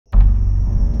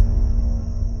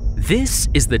This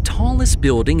is the tallest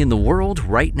building in the world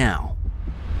right now.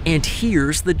 And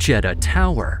here's the Jeddah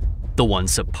Tower, the one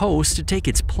supposed to take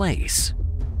its place.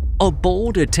 A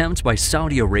bold attempt by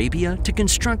Saudi Arabia to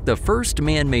construct the first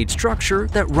man-made structure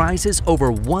that rises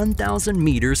over 1,000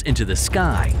 meters into the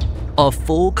sky, a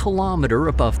full kilometer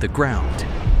above the ground.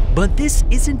 But this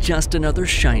isn't just another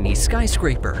shiny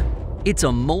skyscraper. It's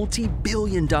a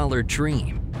multi-billion-dollar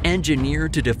dream,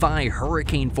 engineered to defy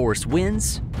hurricane-force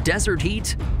winds, desert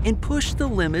heat, and push the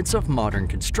limits of modern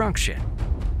construction.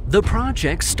 The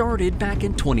project started back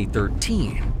in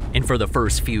 2013, and for the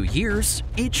first few years,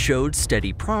 it showed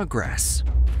steady progress.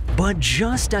 But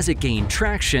just as it gained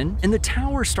traction and the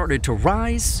tower started to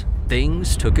rise,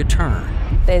 things took a turn.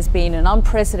 There's been an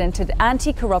unprecedented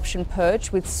anti-corruption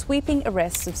purge with sweeping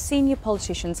arrests of senior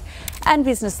politicians and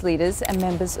business leaders and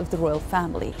members of the royal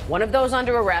family. One of those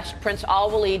under arrest, Prince Al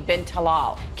Walid bin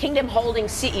Talal, Kingdom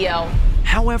Holdings CEO.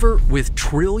 However, with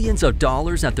trillions of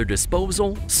dollars at their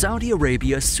disposal, Saudi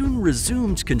Arabia soon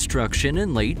resumed construction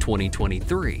in late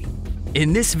 2023.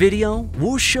 In this video,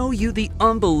 we'll show you the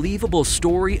unbelievable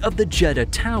story of the Jeddah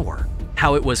Tower,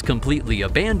 how it was completely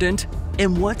abandoned,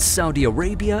 and what Saudi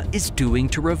Arabia is doing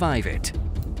to revive it.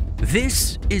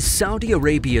 This is Saudi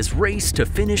Arabia's race to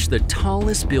finish the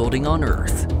tallest building on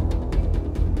Earth.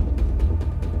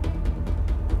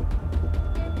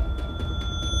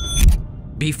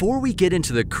 Before we get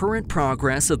into the current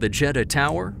progress of the Jeddah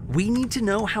Tower, we need to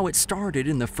know how it started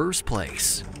in the first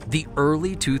place, the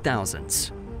early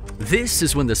 2000s. This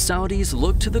is when the Saudis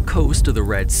looked to the coast of the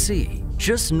Red Sea,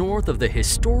 just north of the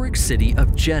historic city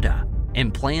of Jeddah,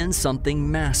 and planned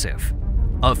something massive,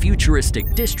 a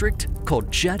futuristic district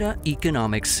called Jeddah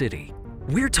Economic City.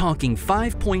 We're talking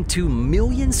 5.2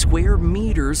 million square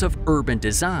meters of urban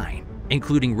design,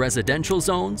 including residential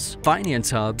zones,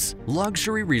 finance hubs,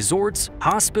 luxury resorts,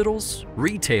 hospitals,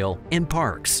 retail, and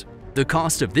parks. The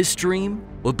cost of this dream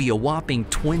would be a whopping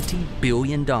 $20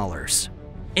 billion.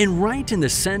 And right in the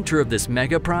center of this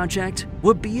mega project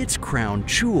would be its crown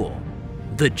jewel,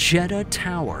 the Jeddah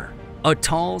Tower, a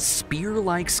tall,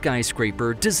 spear-like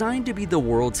skyscraper designed to be the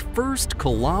world's first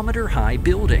kilometer-high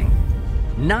building.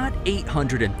 Not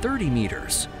 830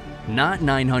 meters, not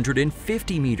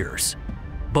 950 meters,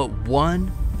 but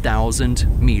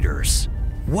 1,000 meters.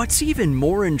 What's even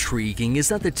more intriguing is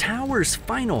that the tower's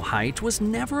final height was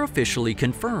never officially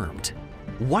confirmed.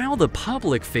 While the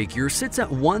public figure sits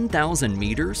at 1,000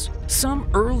 meters, some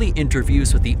early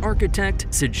interviews with the architect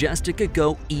suggest it could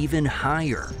go even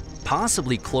higher,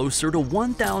 possibly closer to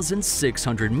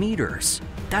 1,600 meters.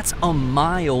 That's a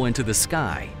mile into the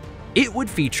sky. It would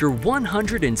feature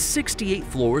 168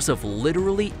 floors of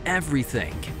literally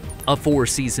everything: a Four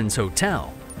Seasons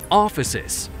hotel,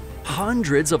 offices,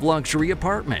 hundreds of luxury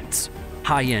apartments,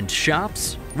 high-end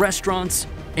shops, restaurants,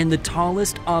 and the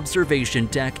tallest observation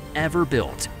deck ever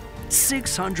built,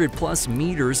 600 plus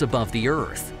meters above the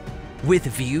earth, with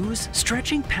views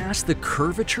stretching past the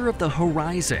curvature of the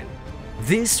horizon.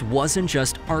 This wasn't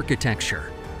just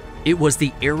architecture. It was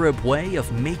the Arab way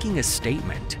of making a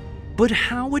statement. But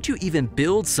how would you even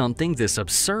build something this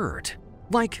absurd?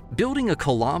 Like, building a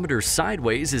kilometer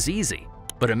sideways is easy,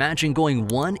 but imagine going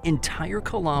one entire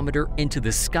kilometer into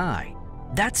the sky.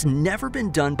 That's never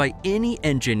been done by any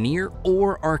engineer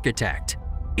or architect.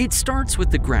 It starts with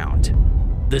the ground.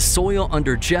 The soil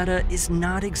under Jeddah is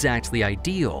not exactly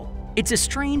ideal. It's a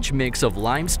strange mix of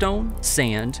limestone,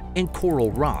 sand, and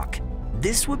coral rock.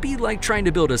 This would be like trying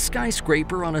to build a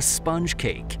skyscraper on a sponge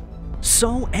cake.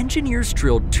 So engineers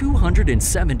drilled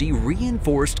 270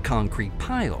 reinforced concrete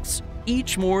piles,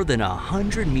 each more than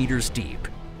 100 meters deep.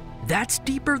 That's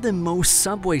deeper than most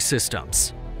subway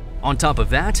systems. On top of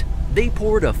that, they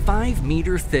poured a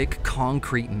 5-meter thick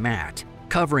concrete mat,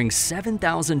 covering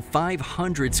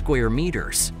 7,500 square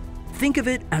meters. Think of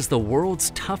it as the world's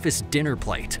toughest dinner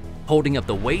plate, holding up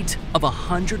the weight of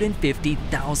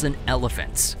 150,000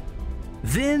 elephants.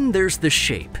 Then there's the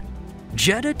shape.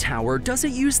 Jeddah Tower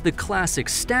doesn't use the classic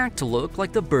stacked look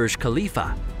like the Burj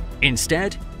Khalifa.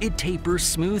 Instead, it tapers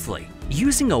smoothly,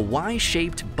 using a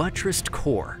Y-shaped buttressed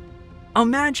core.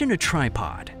 Imagine a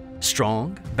tripod,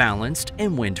 strong, balanced,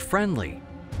 and wind-friendly.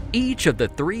 Each of the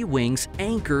 3 wings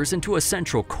anchors into a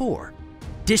central core,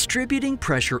 distributing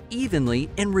pressure evenly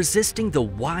and resisting the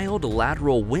wild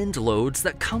lateral wind loads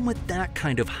that come with that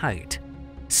kind of height.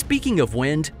 Speaking of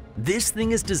wind, this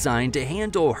thing is designed to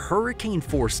handle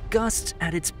hurricane-force gusts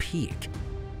at its peak.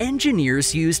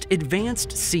 Engineers used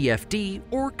advanced CFD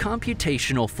or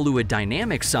computational fluid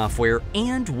dynamics software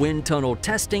and wind tunnel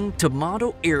testing to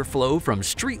model airflow from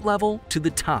street level to the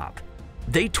top.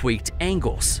 They tweaked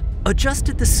angles,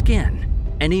 adjusted the skin,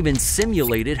 and even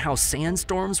simulated how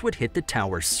sandstorms would hit the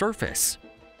tower's surface.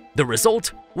 The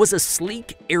result was a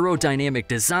sleek aerodynamic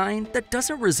design that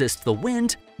doesn't resist the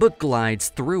wind but glides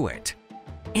through it.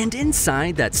 And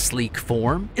inside that sleek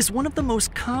form is one of the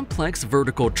most complex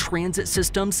vertical transit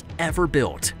systems ever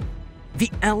built: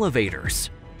 the elevators.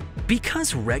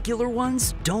 Because regular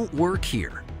ones don't work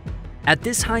here. At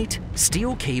this height,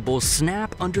 steel cables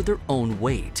snap under their own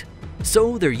weight,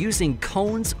 so they're using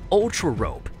Cone's Ultra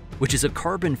Rope, which is a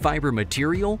carbon fiber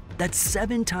material that's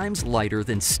 7 times lighter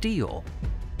than steel.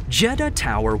 Jeddah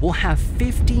Tower will have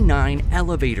 59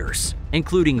 elevators,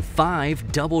 including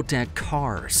 5 double-deck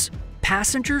cars.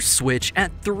 Passengers switch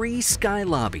at 3 sky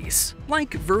lobbies,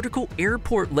 like vertical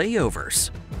airport layovers.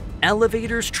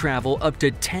 Elevators travel up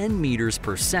to 10 meters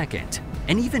per second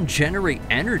and even generate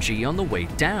energy on the way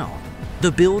down.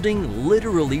 The building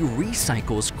literally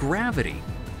recycles gravity.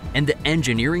 And the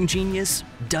engineering genius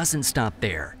doesn't stop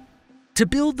there. To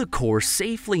build the core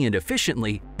safely and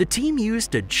efficiently, the team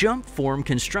used a jump form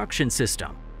construction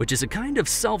system, which is a kind of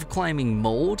self-climbing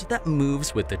mold that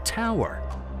moves with the tower.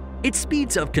 It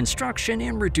speeds up construction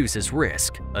and reduces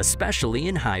risk, especially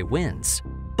in high winds.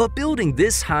 But building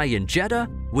this high in Jeddah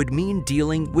would mean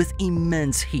dealing with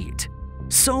immense heat.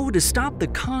 So to stop the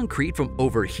concrete from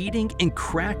overheating and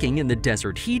cracking in the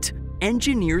desert heat,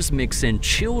 engineers mix in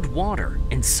chilled water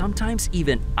and sometimes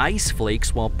even ice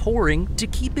flakes while pouring to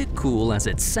keep it cool as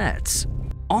it sets.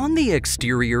 On the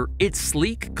exterior, its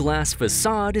sleek glass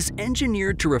facade is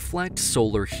engineered to reflect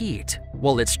solar heat,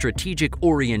 while its strategic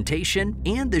orientation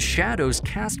and the shadows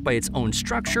cast by its own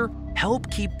structure help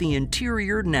keep the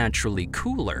interior naturally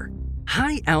cooler.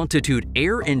 High-altitude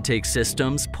air intake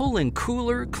systems pull in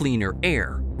cooler, cleaner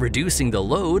air, reducing the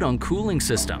load on cooling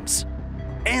systems.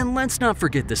 And let's not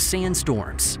forget the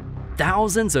sandstorms.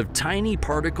 Thousands of tiny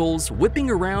particles whipping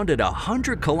around at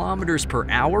 100 kilometers per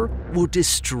hour will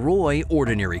destroy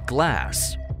ordinary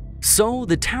glass. So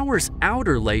the tower's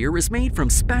outer layer is made from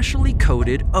specially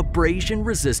coated,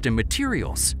 abrasion-resistant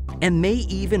materials and may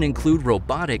even include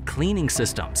robotic cleaning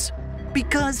systems,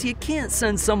 because you can't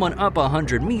send someone up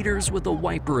 100 meters with a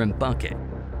wiper and bucket.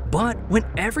 But when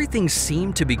everything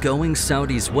seemed to be going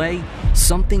Saudi's way,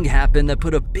 something happened that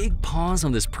put a big pause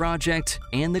on this project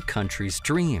and the country's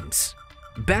dreams.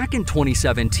 Back in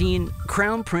 2017,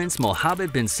 Crown Prince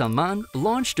Mohammed bin Salman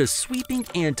launched a sweeping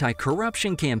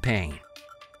anti-corruption campaign.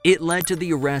 It led to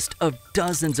the arrest of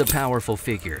dozens of powerful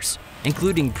figures,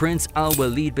 including Prince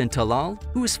Al-Walid bin Talal,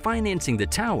 who was financing the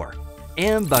tower,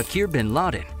 and Bakir bin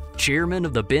Laden, chairman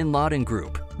of the Bin Laden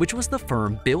Group, which was the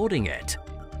firm building it.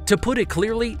 To put it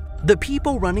clearly, the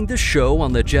people running the show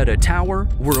on the Jeddah Tower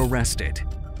were arrested.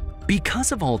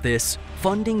 Because of all this,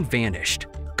 funding vanished,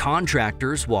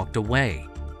 contractors walked away,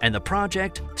 and the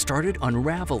project started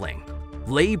unraveling.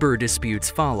 Labor disputes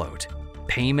followed,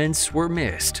 payments were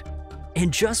missed,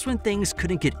 and just when things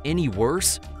couldn't get any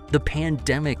worse, the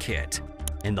pandemic hit,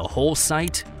 and the whole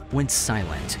site went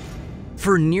silent.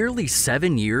 For nearly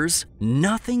 7 years,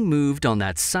 nothing moved on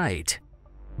that site.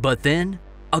 But then,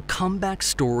 a comeback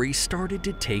story started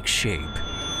to take shape.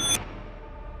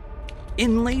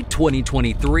 In late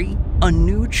 2023, a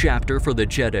new chapter for the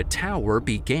Jeddah Tower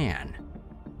began.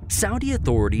 Saudi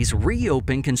authorities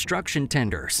reopened construction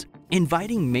tenders,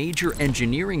 inviting major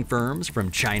engineering firms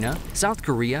from China, South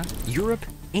Korea, Europe,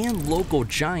 and local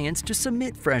giants to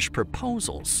submit fresh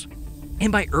proposals.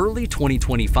 And by early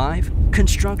 2025,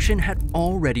 construction had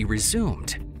already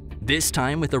resumed. This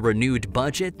time with a renewed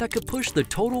budget that could push the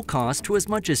total cost to as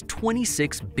much as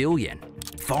 $26 billion,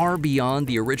 far beyond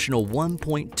the original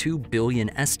 $1.2 billion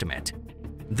estimate.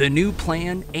 The new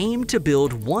plan aimed to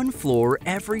build one floor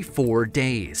every 4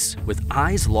 days, with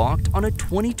eyes locked on a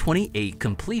 2028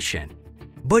 completion.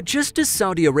 But just as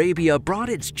Saudi Arabia brought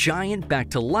its giant back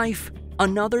to life,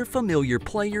 another familiar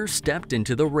player stepped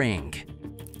into the ring: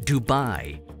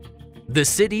 Dubai. The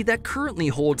city that currently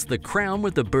holds the crown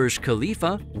with the Burj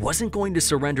Khalifa wasn't going to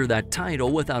surrender that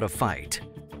title without a fight.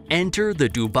 Enter the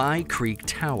Dubai Creek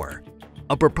Tower,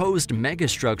 a proposed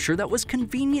megastructure that was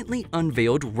conveniently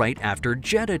unveiled right after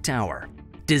Jeddah Tower,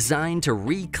 designed to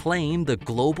reclaim the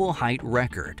global height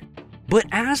record. But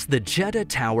as the Jeddah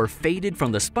Tower faded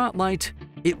from the spotlight,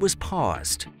 it was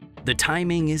paused. The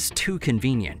timing is too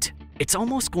convenient. It's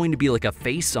almost going to be like a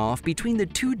face-off between the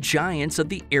two giants of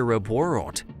the Arab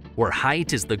world, where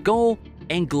height is the goal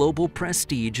and global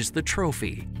prestige is the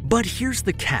trophy. But here's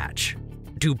the catch: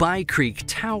 Dubai Creek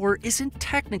Tower isn't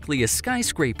technically a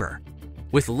skyscraper.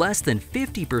 With less than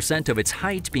 50% of its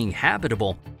height being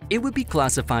habitable, it would be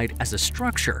classified as a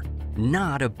structure,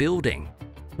 not a building.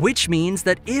 which means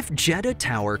that if Jeddah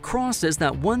Tower crosses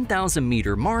that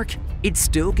 1,000-meter mark, it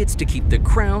still gets to keep the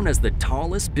crown as the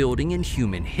tallest building in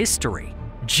human history.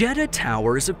 Jeddah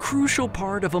Tower is a crucial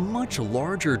part of a much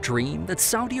larger dream that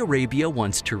Saudi Arabia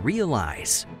wants to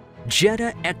realize.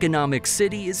 Jeddah Economic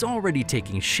City is already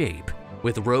taking shape,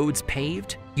 with roads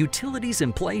paved, utilities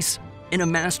in place, and a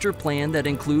master plan that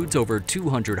includes over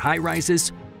 200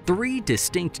 high-rises, 3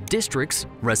 distinct districts,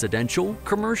 residential,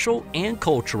 commercial, and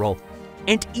cultural,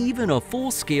 and even a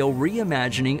full-scale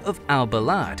reimagining of Al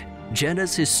Balad,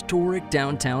 Jeddah's historic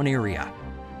downtown area.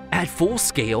 At full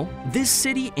scale, this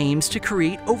city aims to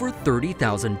create over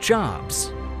 30,000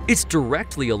 jobs. It's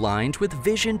directly aligned with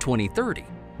Vision 2030,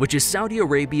 which is Saudi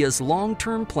Arabia's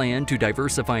long-term plan to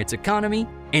diversify its economy,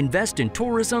 invest in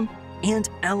tourism, and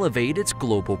elevate its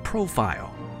global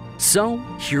profile. So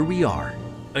here we are,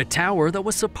 a tower that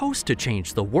was supposed to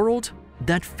change the world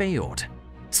that failed,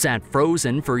 sat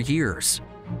frozen for years,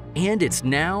 and it's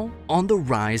now on the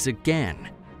rise again.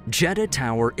 Jeddah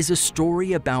Tower is a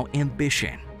story about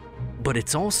ambition, but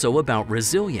it's also about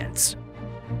resilience.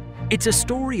 It's a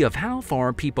story of how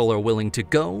far people are willing to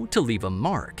go to leave a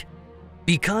mark.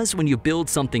 Because when you build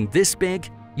something this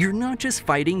big, you're not just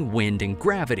fighting wind and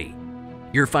gravity.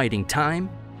 You're fighting time,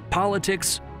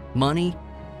 politics, money,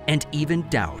 and even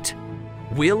doubt.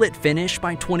 Will it finish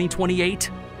by 2028?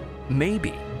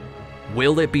 Maybe.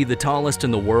 Will it be the tallest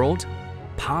in the world?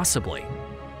 Possibly.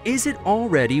 Is it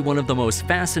already one of the most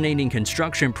fascinating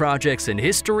construction projects in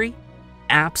history?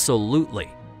 Absolutely.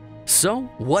 So,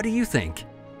 what do you think?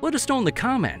 Let us know in the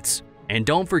comments, and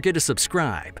don't forget to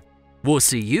subscribe. We'll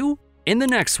see you in the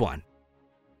next one.